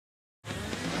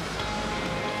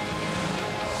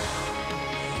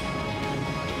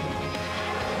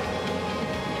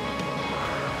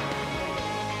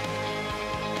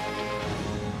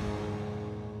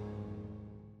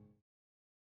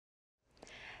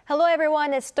Hello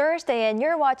everyone, it's Thursday and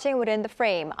you're watching Within the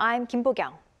Frame. I'm Kim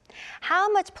Bo-kyung. How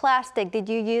much plastic did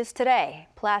you use today?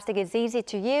 Plastic is easy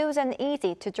to use and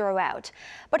easy to throw out.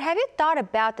 But have you thought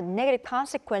about the negative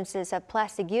consequences of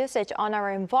plastic usage on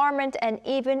our environment and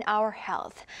even our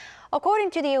health?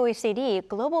 According to the OECD,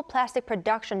 global plastic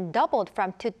production doubled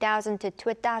from 2000 to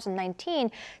 2019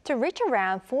 to reach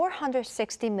around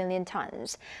 460 million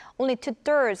tons. Only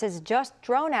 2/3 is just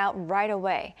thrown out right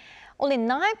away. Only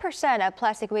 9% of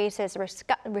plastic waste is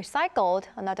recycled,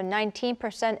 another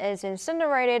 19% is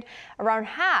incinerated, around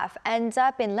half ends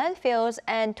up in landfills,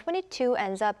 and 22%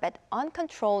 ends up at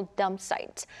uncontrolled dump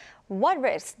sites. What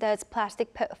risks does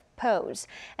plastic pose?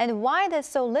 And why does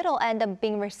so little end up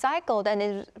being recycled, and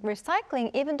is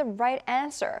recycling even the right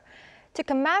answer? To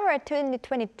commemorate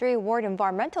 2023 World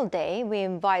Environmental Day, we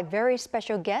invite very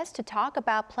special guests to talk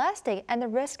about plastic and the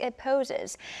risk it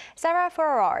poses. Sarah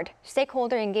Perreard,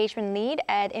 Stakeholder Engagement Lead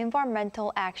at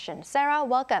Environmental Action. Sarah,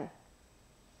 welcome.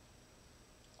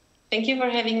 Thank you for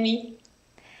having me.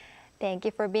 Thank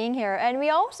you for being here. And we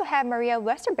also have Maria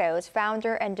Westerbos,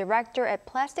 founder and director at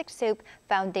Plastic Soup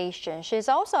Foundation. She's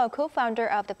also a co-founder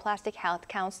of the Plastic Health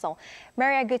Council.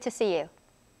 Maria, good to see you.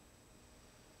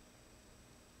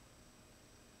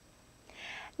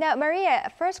 Now,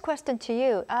 Maria, first question to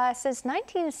you. Since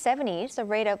 1970s, the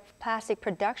rate of plastic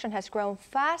production has grown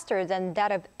faster than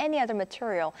that of any other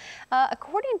material.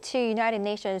 According to United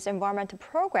Nations Environmental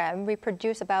Program, we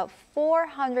produce about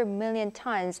 400 million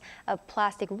tons of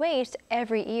plastic waste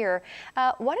every year.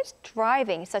 What is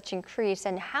driving such increase,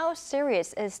 and how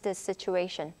serious is this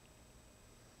situation?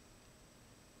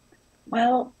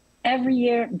 Well, every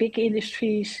year, big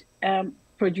industries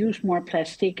produce more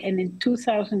plastic, and in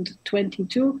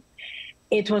 2022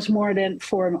 it was more than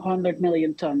 400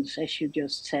 million tons, as you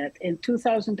just said. In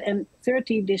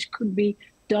 2030 this could be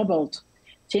doubled.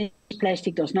 Since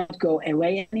plastic does not go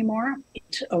away anymore,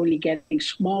 it's only getting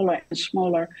smaller and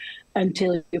smaller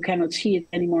until you cannot see it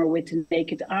anymore with the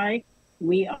naked eye.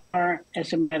 We are,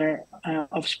 as a matter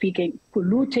of speaking,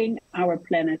 polluting our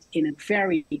planet in a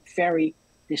very, very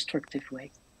destructive way.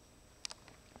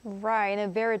 Right, in a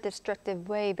very destructive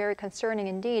way, very concerning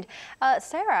indeed.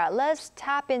 Sarah, let's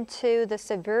tap into the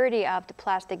severity of the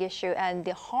plastic issue and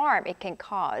the harm it can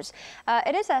cause.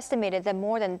 It is estimated that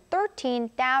more than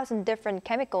 13,000 different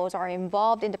chemicals are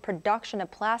involved in the production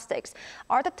of plastics.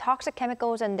 Are the toxic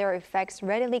chemicals and their effects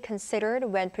readily considered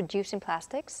when producing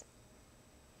plastics?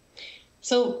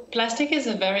 So plastic is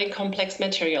a very complex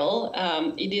material.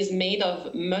 It is made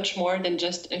of much more than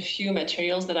just a few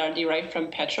materials that are derived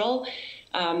from petrol.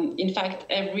 In fact,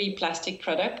 every plastic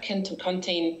product can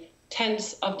contain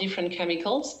tens of different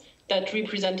chemicals that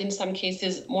represent, in some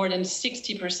cases, more than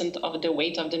 60% of the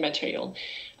weight of the material.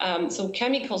 So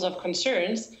chemicals of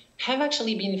concerns have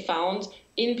actually been found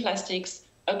in plastics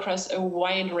across a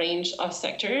wide range of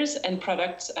sectors and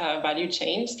product value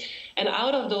chains. And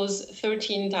out of those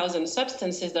 13,000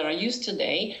 substances that are used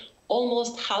today,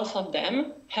 almost half of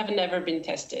them have never been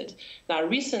tested. Now,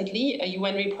 recently, a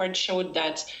UN report showed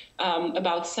that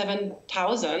about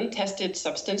 7,000 tested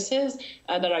substances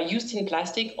that are used in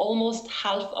plastic, almost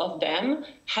half of them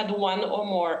had one or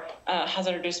more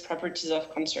hazardous properties of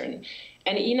concern.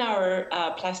 And in our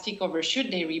Plastic Overshoot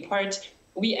Day report,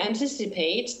 we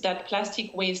anticipate that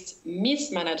plastic waste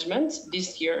mismanagement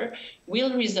this year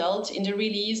will result in the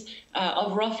release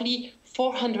of roughly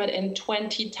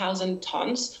 420,000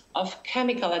 tons of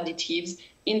chemical additives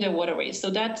in the waterways. So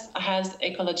that has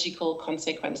ecological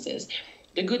consequences.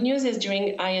 The good news is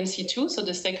during INC2, so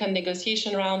the second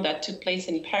negotiation round that took place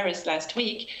in Paris last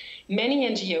week, many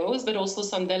NGOs, but also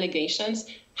some delegations,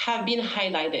 have been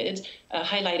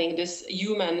highlighting this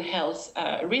human health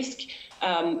risk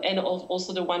and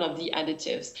also the one of the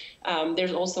additives.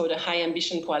 There's also the High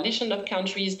Ambition Coalition of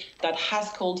countries that has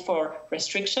called for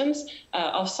restrictions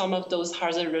of some of those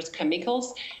hazardous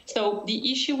chemicals. So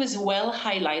the issue is well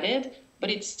highlighted, but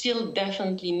it still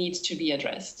definitely needs to be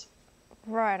addressed.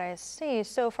 Right, I see.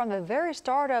 So from the very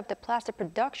start of the plastic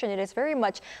production, it is very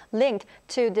much linked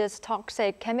to these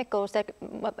toxic chemicals that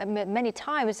many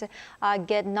times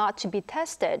get not to be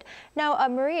tested. Now,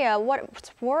 Maria, what's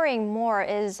worrying more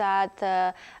is that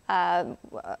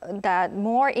that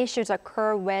more issues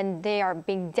occur when they are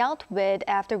being dealt with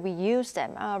after we use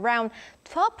them. Around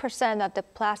 12% of the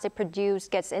plastic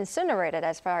produced gets incinerated,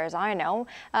 as far as I know.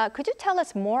 Could you tell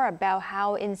us more about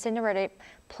how incinerated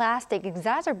plastic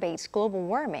exacerbates global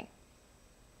warming?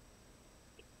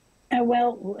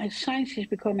 Well, science is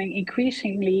becoming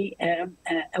increasingly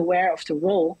aware of the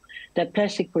role that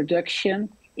plastic production,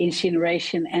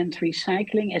 incineration and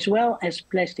recycling, as well as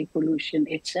plastic pollution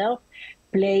itself,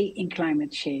 play in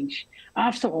climate change.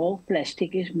 After all,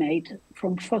 plastic is made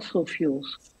from fossil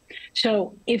fuels.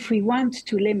 So if we want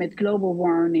to limit global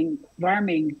warming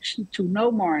to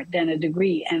no more than 1.5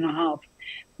 degrees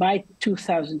by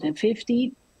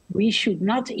 2050, we should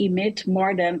not emit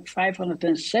more than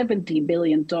 570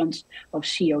 billion tons of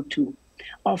CO2.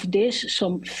 Of this,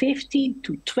 some 50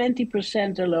 to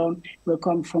 20% alone will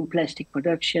come from plastic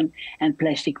production and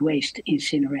plastic waste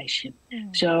incineration.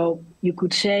 So you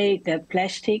could say that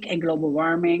plastic and global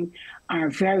warming are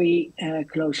very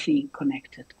closely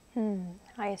connected.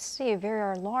 I see,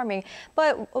 very alarming.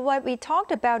 But what we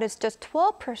talked about is just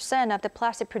 12% of the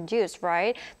plastic produced,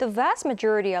 right? The vast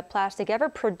majority of plastic ever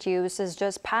produced is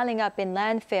just piling up in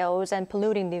landfills and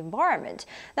polluting the environment.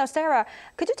 Now, Sarah,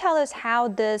 could you tell us how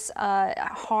this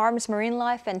harms marine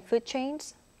life and food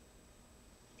chains?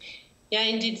 Yeah,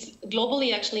 indeed.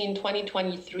 Globally, actually, in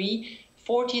 2023,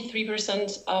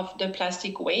 43% of the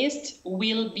plastic waste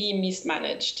will be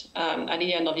mismanaged at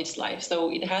the end of its life.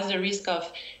 So it has the risk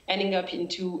of ending up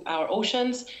into our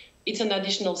oceans. It's an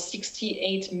additional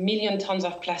 68 million tons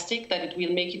of plastic that it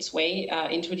will make its way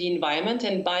into the environment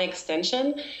and by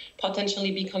extension,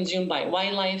 potentially be consumed by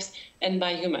wildlife and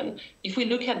by human. If we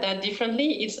look at that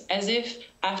differently, it's as if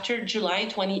after July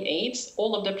 28th,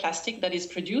 all of the plastic that is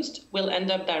produced will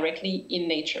end up directly in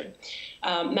nature.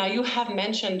 Now, you have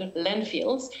mentioned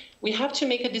landfills. We have to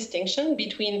make a distinction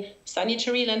between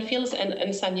sanitary landfills and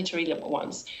unsanitary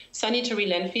ones. Sanitary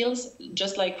landfills,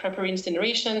 just like proper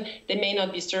incineration, they may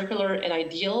not be circular and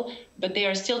ideal, but they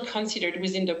are still considered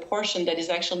within the portion that is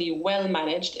actually well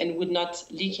managed and would not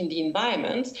leak in the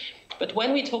environment. But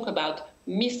when we talk about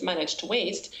mismanaged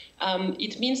waste,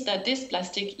 it means that this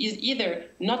plastic is either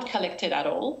not collected at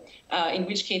all, in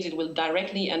which case it will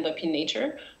directly end up in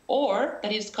nature, or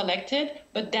that is collected,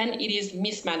 but then it is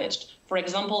mismanaged. For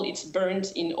example, it's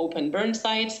burned in open burn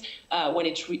sites when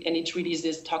it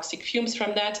releases toxic fumes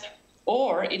from that,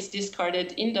 or it's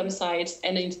discarded in dump sites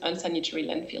and in unsanitary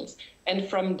landfills. And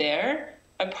from there,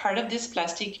 a part of this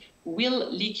plastic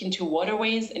will leak into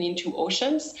waterways and into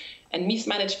oceans, and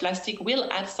mismanaged plastic will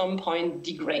at some point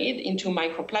degrade into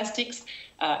microplastics,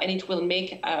 and it will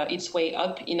make its way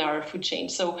up in our food chain.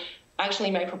 So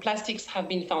actually, microplastics have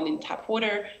been found in tap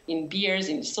water, in beers,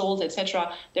 in salt,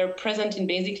 etc. They're present in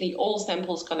basically all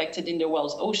samples collected in the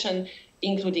world's ocean,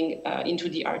 including into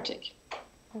the Arctic.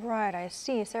 Right, I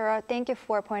see. Sarah, thank you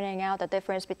for pointing out the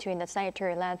difference between the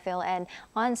sanitary landfill and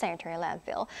unsanitary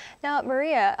landfill. Now,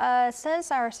 Maria,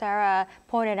 since our Sarah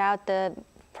pointed out the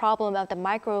problem of the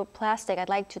microplastic, I'd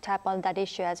like to tap on that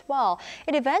issue as well.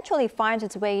 It eventually finds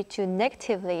its way to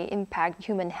negatively impact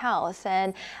human health,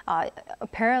 and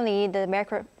apparently the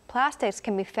microplastics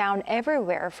can be found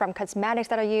everywhere, from cosmetics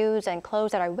that are used and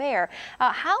clothes that I wear.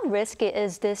 How risky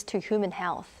is this to human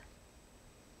health?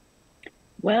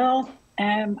 Well,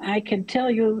 I can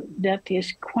tell you that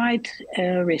is quite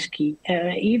risky.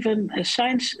 Even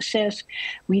science says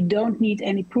we don't need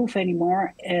any proof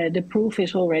anymore. The proof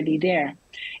is already there.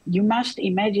 You must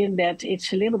imagine that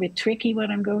it's a little bit tricky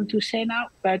what I'm going to say now,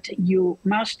 but you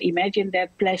must imagine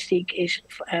that plastic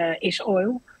is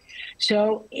oil.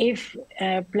 So if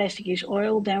plastic is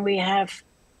oil, then we have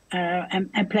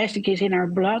and plastic is in our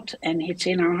blood, and it's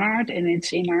in our heart, and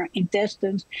it's in our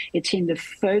intestines, it's in the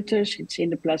foetus, it's in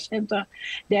the placenta.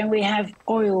 Then we have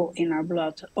oil in our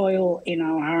blood, oil in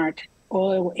our heart,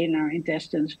 oil in our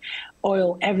intestines,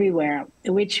 oil everywhere,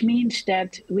 which means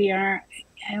that we are,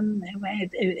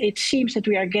 it seems that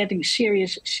we are getting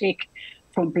serious sick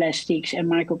from plastics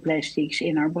and microplastics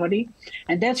in our body.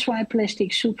 And that's why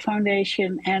Plastic Soup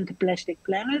Foundation and Plastic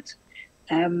Planet,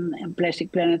 and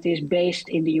Plastic Planet is based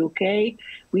in the UK.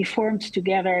 We formed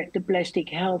together the Plastic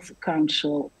Health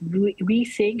Council. We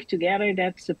think together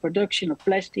that the production of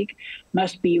plastic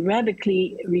must be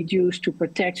radically reduced to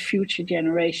protect future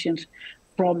generations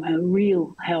from a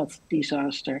real health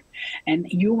disaster. And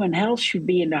human health should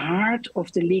be in the heart of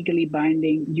the legally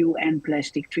binding UN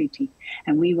Plastic Treaty.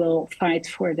 And we will fight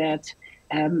for that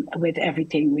with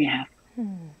everything we have.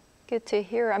 Good to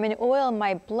hear. I mean, oil in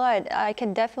my blood, I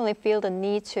can definitely feel the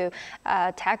need to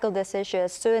tackle this issue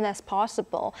as soon as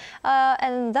possible.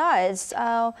 And thus,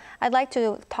 I'd like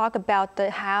to talk about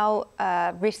how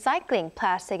recycling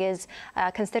plastic is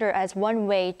considered as one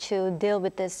way to deal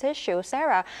with this issue.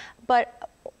 Sarah, but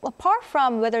apart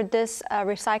from whether this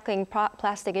recycling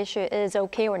plastic issue is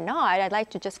okay or not, I'd like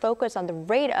to just focus on the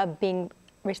rate of being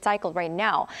recycled right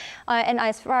now. And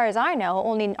as far as I know,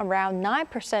 only around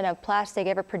 9% of plastic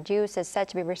ever produced is said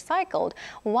to be recycled.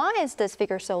 Why is this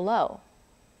figure so low?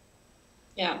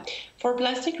 Yeah, for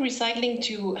plastic recycling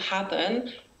to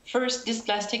happen, First, this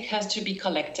plastic has to be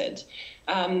collected.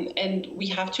 And we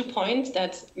have to point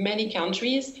that many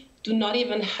countries do not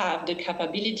even have the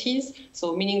capabilities,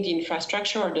 so meaning the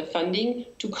infrastructure or the funding,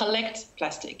 to collect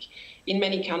plastic. In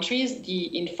many countries,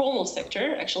 the informal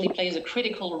sector actually plays a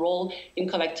critical role in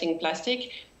collecting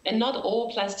plastic, and not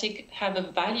all plastic have a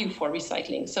value for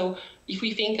recycling. So if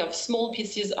we think of small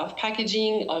pieces of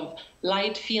packaging, of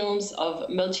light films, of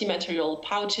multi-material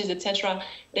pouches, etc.,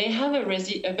 they have a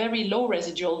very low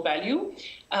residual value,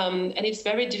 and it's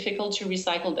very difficult to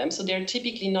recycle them. So they're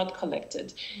typically not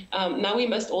collected. Now we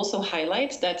must also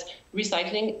highlight that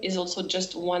recycling is also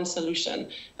just one solution,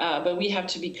 but we have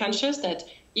to be conscious that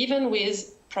even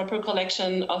with proper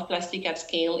collection of plastic at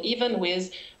scale, even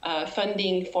with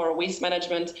funding for waste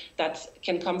management that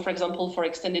can come, for example, for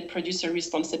extended producer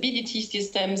responsibility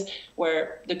systems,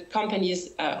 where the companies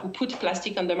who put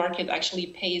plastic on the market actually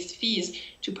pays fees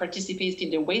to participate in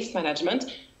the waste management.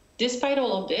 Despite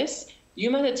all of this,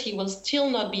 humanity will still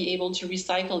not be able to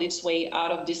recycle its way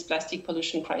out of this plastic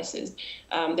pollution crisis.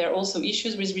 There are also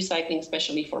issues with recycling,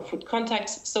 especially for food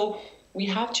contacts. So we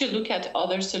have to look at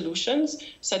other solutions,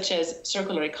 such as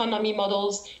circular economy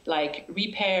models, like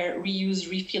repair, reuse,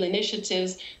 refill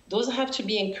initiatives. Those have to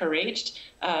be encouraged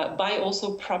by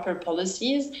also proper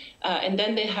policies, and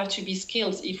then they have to be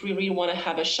scaled if we really want to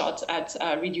have a shot at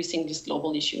reducing this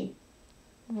global issue.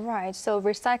 Right, so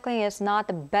recycling is not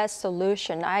the best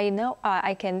solution. I know,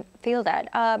 I can feel that.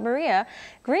 Maria,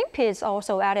 Greenpeace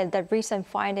also added that recent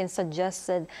findings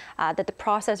suggested that the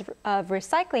process of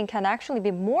recycling can actually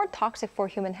be more toxic for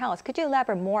human health. Could you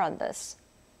elaborate more on this?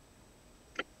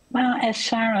 Well, as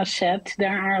Sarah said,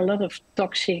 there are a lot of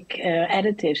toxic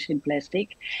additives in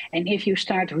plastic. And if you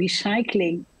start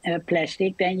recycling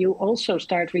plastic, then you also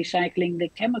start recycling the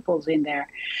chemicals in there.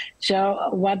 So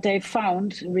what they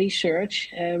found, research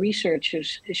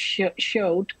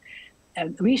showed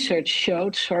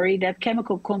that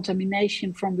chemical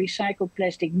contamination from recycled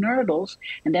plastic nurdles,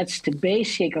 and that's the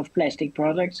basic of plastic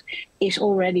products, is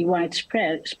already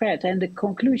widespread. And the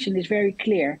conclusion is very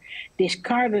clear.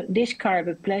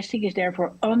 Discarded plastic is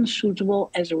therefore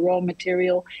unsuitable as a raw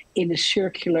material in a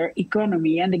circular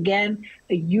economy, and again,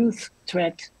 a huge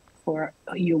threat for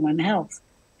human health.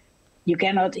 You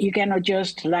cannot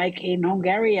just, like in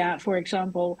Hungary, for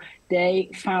example, they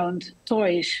found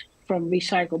toys from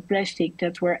recycled plastic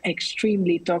that were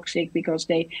extremely toxic because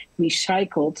they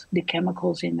recycled the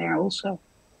chemicals in there also.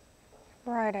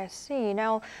 Right, I see.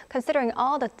 Now, considering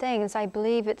all the things, I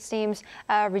believe it seems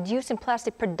reducing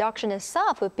plastic production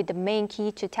itself would be the main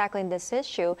key to tackling this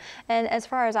issue. And as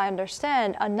far as I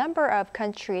understand, a number of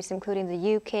countries, including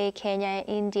the UK, Kenya,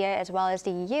 India, as well as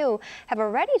the EU, have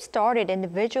already started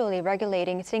individually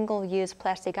regulating single-use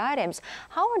plastic items.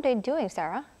 How are they doing,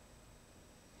 Sarah?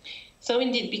 So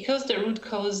indeed, because the root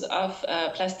cause of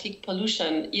plastic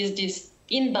pollution is this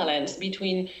imbalance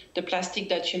between the plastic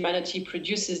that humanity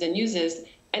produces and uses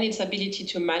and its ability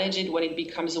to manage it when it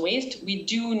becomes waste, we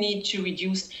do need to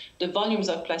reduce the volumes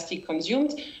of plastic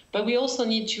consumed, but we also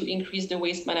need to increase the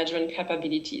waste management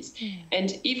capabilities.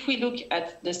 And if we look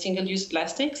at the single-use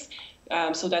plastics,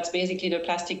 so that's basically the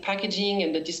plastic packaging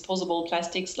and the disposable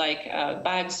plastics like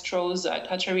bags, straws,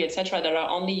 cutlery, etc., that are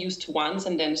only used once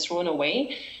and then thrown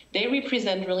away. They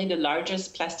represent really the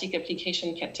largest plastic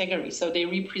application category. So they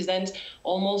represent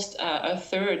almost a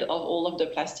third of all of the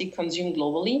plastic consumed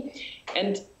globally.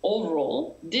 And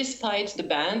overall, despite the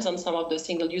bans on some of the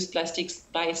single-use plastics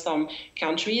by some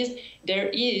countries, there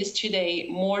is today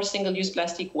more single-use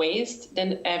plastic waste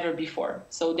than ever before.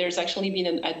 So there's actually been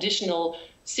an additional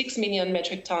 6 million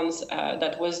metric tons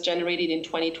that was generated in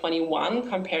 2021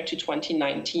 compared to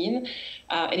 2019.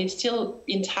 And it's still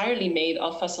entirely made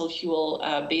of fossil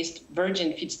fuel-based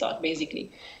virgin feedstock,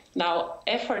 basically. Now,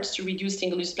 efforts to reduce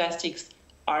single-use plastics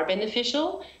are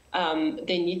beneficial.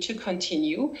 They need to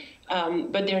continue,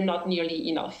 but they're not nearly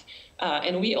enough.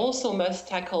 And we also must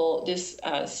tackle this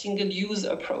single-use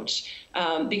approach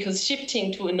because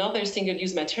shifting to another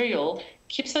single-use material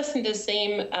keeps us in the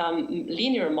same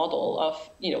linear model of,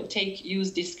 take,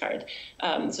 use, discard.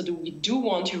 So we do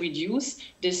want to reduce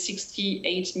the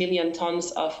 68 million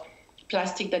tons of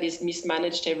plastic that is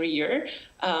mismanaged every year,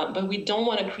 but we don't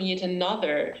want to create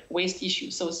another waste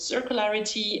issue. So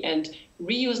circularity and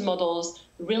reuse models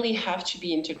really have to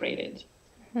be integrated.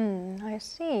 I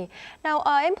see. Now,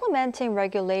 implementing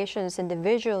regulations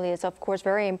individually is, of course,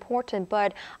 very important.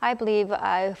 But I believe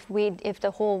if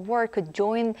the whole world could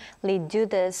jointly do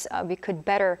this, we could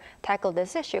better tackle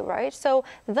this issue, right? So,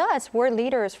 thus, world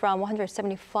leaders from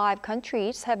 175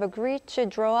 countries have agreed to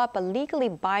draw up a legally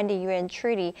binding UN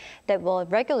treaty that will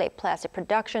regulate plastic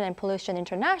production and pollution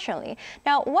internationally.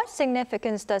 Now, what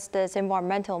significance does this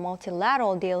environmental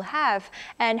multilateral deal have,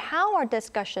 and how are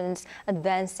discussions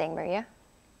advancing, Maria?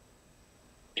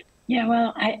 Yeah,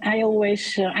 well, I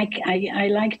always I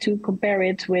like to compare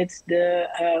it with the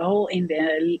hole in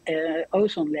the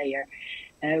ozone layer.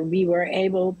 We were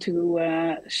able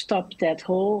to stop that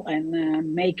hole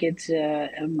and make it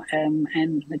and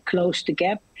close the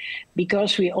gap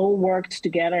because we all worked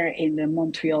together in the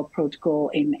Montreal Protocol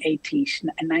in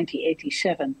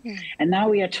 1987. And now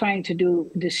we are trying to do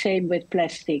the same with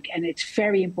plastic. And it's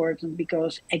very important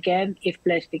because, again, if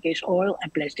plastic is oil,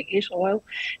 and plastic is oil,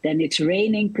 then it's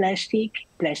raining plastic.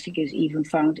 Plastic is even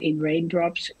found in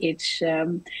raindrops. It's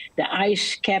the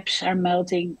ice caps are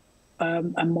melting.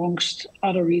 Amongst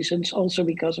other reasons, also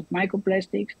because of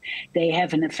microplastics, they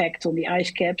have an effect on the ice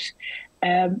caps.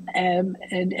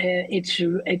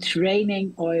 It's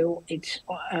raining oil. It's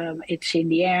in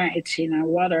the air. It's in our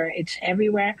water. It's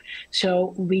everywhere.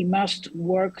 So we must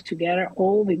work together.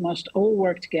 We must all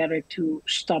work together to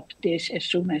stop this as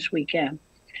soon as we can.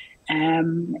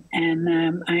 I'm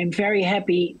very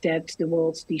happy that the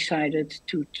world decided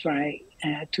to try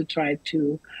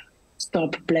to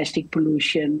stop plastic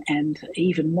pollution, and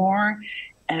even more.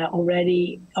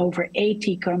 Already over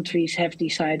 80 countries have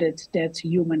decided that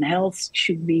human health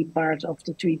should be part of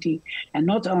the treaty, and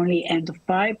not only end of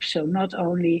pipe, so not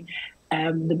only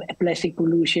the plastic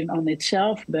pollution on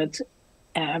itself, but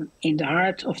in the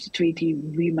heart of the treaty,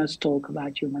 we must talk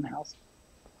about human health.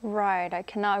 Right. I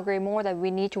cannot agree more that we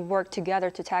need to work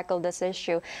together to tackle this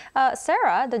issue.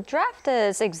 Sarah, the draft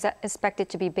is expected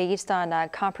to be based on a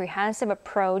comprehensive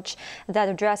approach that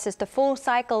addresses the full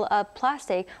cycle of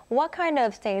plastic. What kind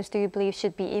of things do you believe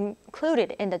should be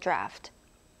included in the draft?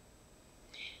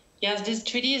 Yes, this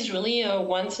treaty is really a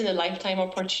once-in-a-lifetime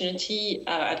opportunity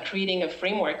at creating a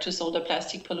framework to solve the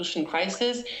plastic pollution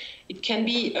crisis. It can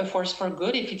be a force for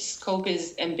good if its scope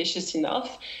is ambitious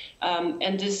enough.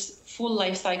 And this full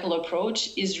life cycle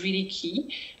approach is really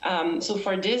key. So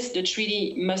for this, the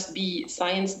treaty must be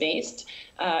science-based.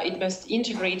 It must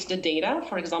integrate the data,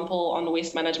 for example, on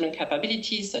waste management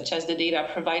capabilities, such as the data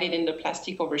provided in the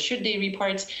Plastic Overshoot Day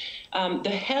report. The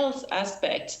health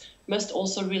aspect must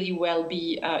also really well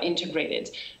be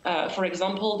integrated. For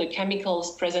example, the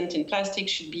chemicals present in plastic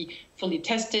should be fully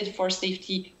tested for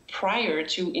safety prior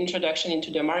to introduction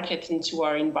into the market, into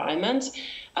our environment.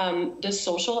 The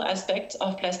social aspect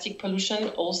of plastic pollution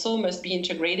also must be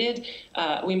integrated.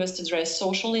 We must address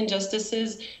social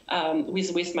injustices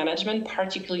with waste management,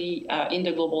 particularly in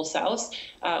the Global South.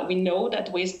 We know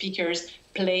that waste pickers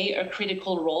play a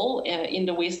critical role in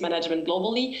the waste management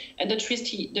globally, and the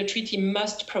treaty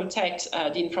must protect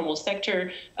the informal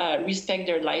sector, respect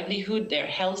their livelihood, their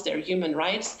health, their human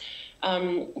rights.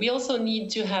 We also need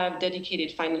to have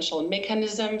dedicated financial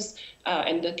mechanisms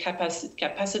and the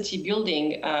capacity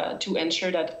building to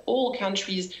ensure that all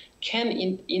countries can,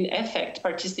 in effect,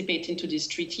 participate into this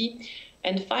treaty.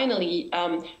 And finally,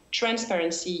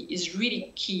 transparency is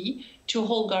really key to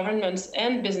hold governments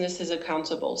and businesses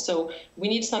accountable. So we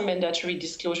need some mandatory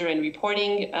disclosure and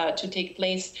reporting to take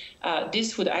place.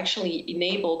 This would actually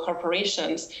enable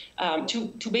corporations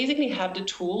to basically have the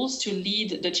tools to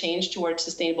lead the change towards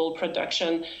sustainable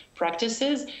production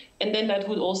practices. And then that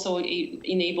would also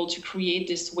enable to create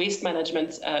this waste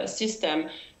management system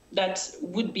that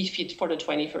would be fit for the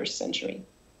 21st century.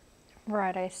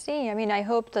 Right, I see. I mean, I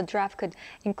hope the draft could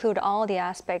include all the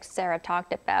aspects Sarah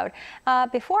talked about.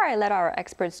 Before I let our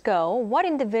experts go, what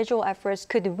individual efforts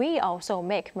could we also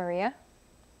make, Maria?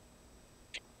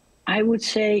 I would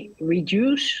say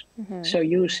reduce, so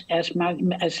use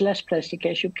as less plastic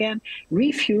as you can.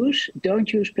 Refuse,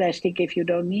 don't use plastic if you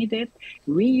don't need it.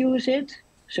 Reuse it,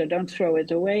 so don't throw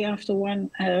it away after one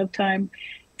time.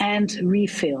 And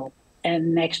refill.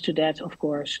 And next to that, of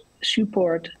course,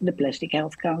 support the Plastic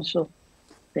Health Council.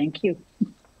 Thank you.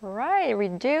 Right,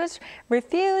 reduce,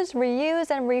 refuse,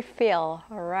 reuse, and refill.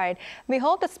 All right. We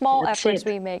hope the small efforts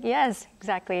we make, yes,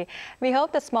 exactly. We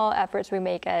hope the small efforts we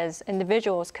make as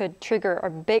individuals could trigger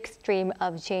a big stream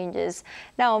of changes.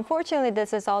 Now, unfortunately,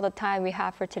 this is all the time we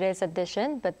have for today's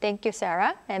edition, but thank you,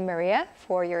 Sarah and Maria,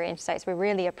 for your insights. We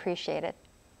really appreciate it.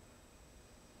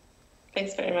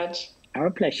 Thanks very much.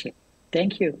 Our pleasure.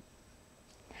 Thank you.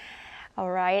 All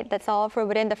right, that's all for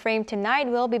Within the Frame tonight.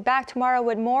 We'll be back tomorrow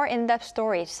with more in-depth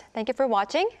stories. Thank you for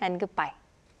watching, and goodbye.